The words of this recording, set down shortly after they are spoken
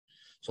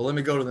So let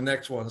me go to the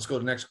next one. Let's go to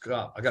the next.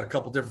 I got a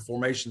couple different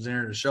formations in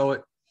here to show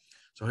it.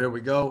 So here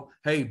we go.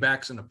 Hey,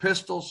 back's in a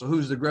pistol. So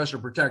who's the aggressor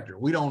protector?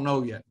 We don't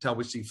know yet until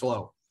we see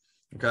flow.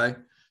 Okay.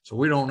 So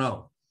we don't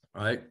know.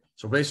 All right.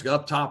 So basically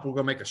up top, we're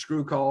going to make a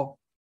screw call.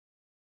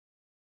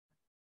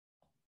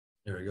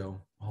 There we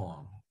go. Hold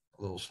on.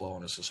 A little slow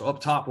on this. So up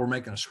top, we're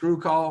making a screw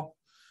call.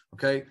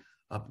 Okay.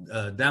 Up,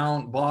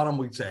 down bottom,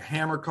 we'd say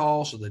hammer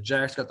call. So the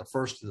jack's got the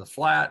first to the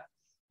flat.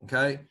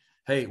 Okay.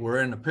 Hey,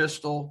 we're in the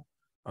pistol.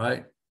 All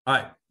right. All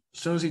right.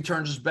 As soon as he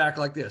turns his back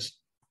like this,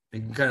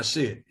 you can kind of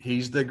see it.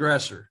 He's the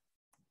aggressor.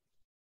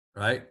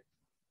 Right?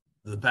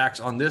 The back's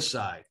on this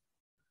side,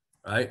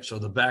 right? So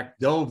the back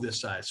dove this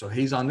side. So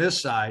he's on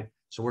this side.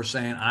 So we're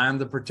saying I'm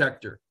the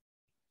protector.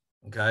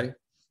 Okay.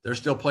 They're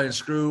still playing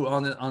screw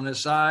on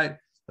this side.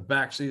 The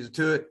back sees it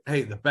to it.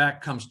 Hey, the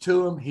back comes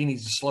to him. He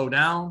needs to slow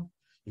down.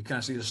 You kind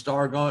of see the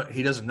star going.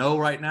 He doesn't know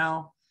right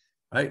now,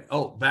 right?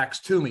 Oh, back's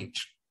to me.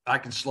 I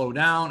can slow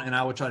down, and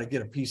I would try to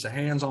get a piece of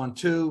hands on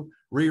two,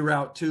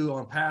 reroute two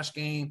on pass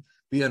game,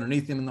 be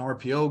underneath him in the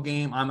RPO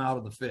game. I'm out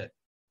of the fit.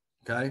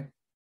 Okay.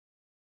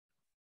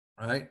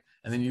 All right.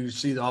 And then you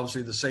see,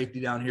 obviously, the safety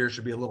down here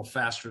should be a little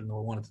faster than the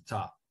one at the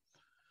top.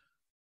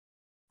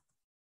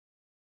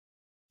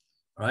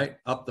 All right.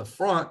 Up the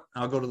front,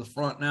 I'll go to the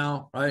front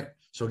now. Right.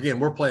 So, again,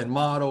 we're playing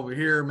mod over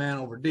here, man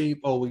over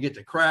deep. Oh, we get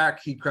to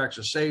crack. He cracks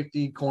a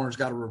safety. Corner's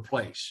got to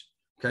replace.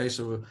 Okay.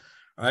 So,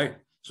 all right.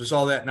 So, it's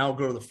all that. Now we'll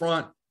go to the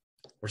front.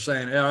 We're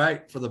saying, all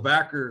right, for the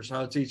backers,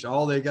 how to teach,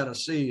 all they got to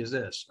see is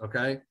this.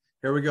 Okay.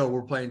 Here we go.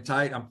 We're playing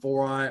tight. I'm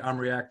 4-eye. I'm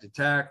react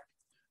attack.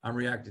 I'm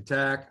react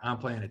attack. I'm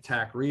playing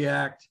attack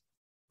react.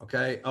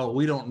 Okay. Oh,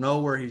 we don't know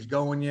where he's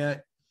going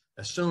yet.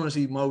 As soon as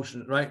he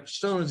motions, right? As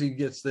soon as he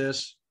gets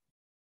this,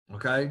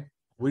 okay,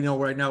 we know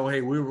right now,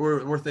 hey,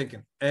 we're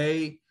thinking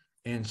A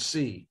and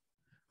C.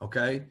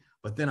 Okay.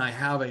 But then I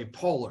have a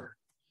polar.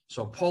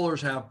 So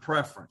polars have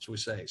preference, we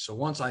say. So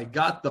once I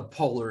got the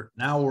polar,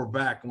 now we're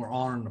back and we're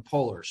honoring the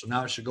polar. So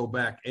now it should go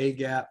back A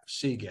gap,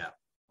 C gap.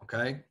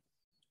 Okay.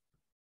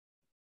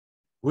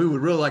 We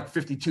would really like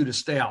 52 to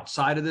stay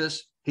outside of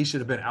this. He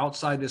should have been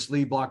outside this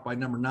lead block by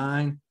number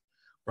 9,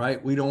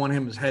 right? We don't want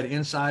him his head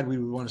inside. We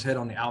would want his head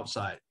on the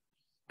outside,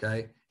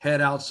 okay? Head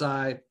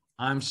outside.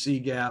 I'm C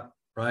gap,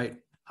 right?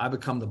 I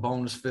become the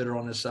bonus fitter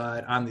on this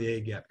side. I'm the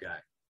A gap guy.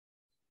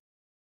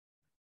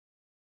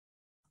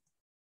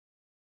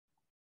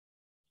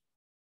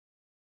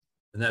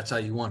 And that's how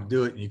you want to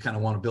do it. And you kind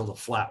of want to build a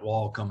flat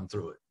wall coming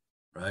through it,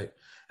 right?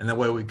 And that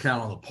way we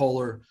count on the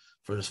polar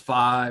for this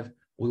 5.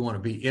 We want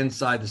to be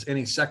inside this,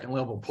 any second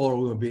level polar,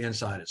 we would be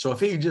inside it. So if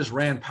he just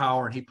ran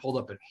power and he pulled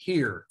up in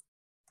here,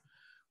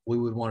 we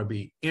would want to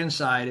be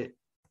inside it,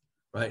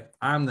 right?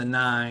 I'm the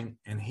 9,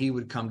 and he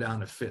would come down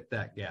to fit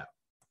that gap,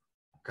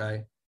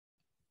 okay?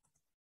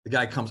 The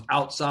guy comes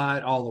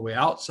outside, all the way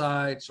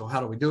outside. So how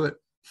do we do it?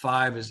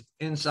 5 is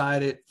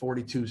inside it,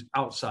 42 is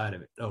outside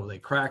of it. Oh, they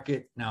crack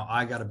it. Now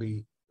I got to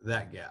be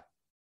that gap,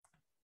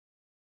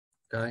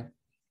 okay?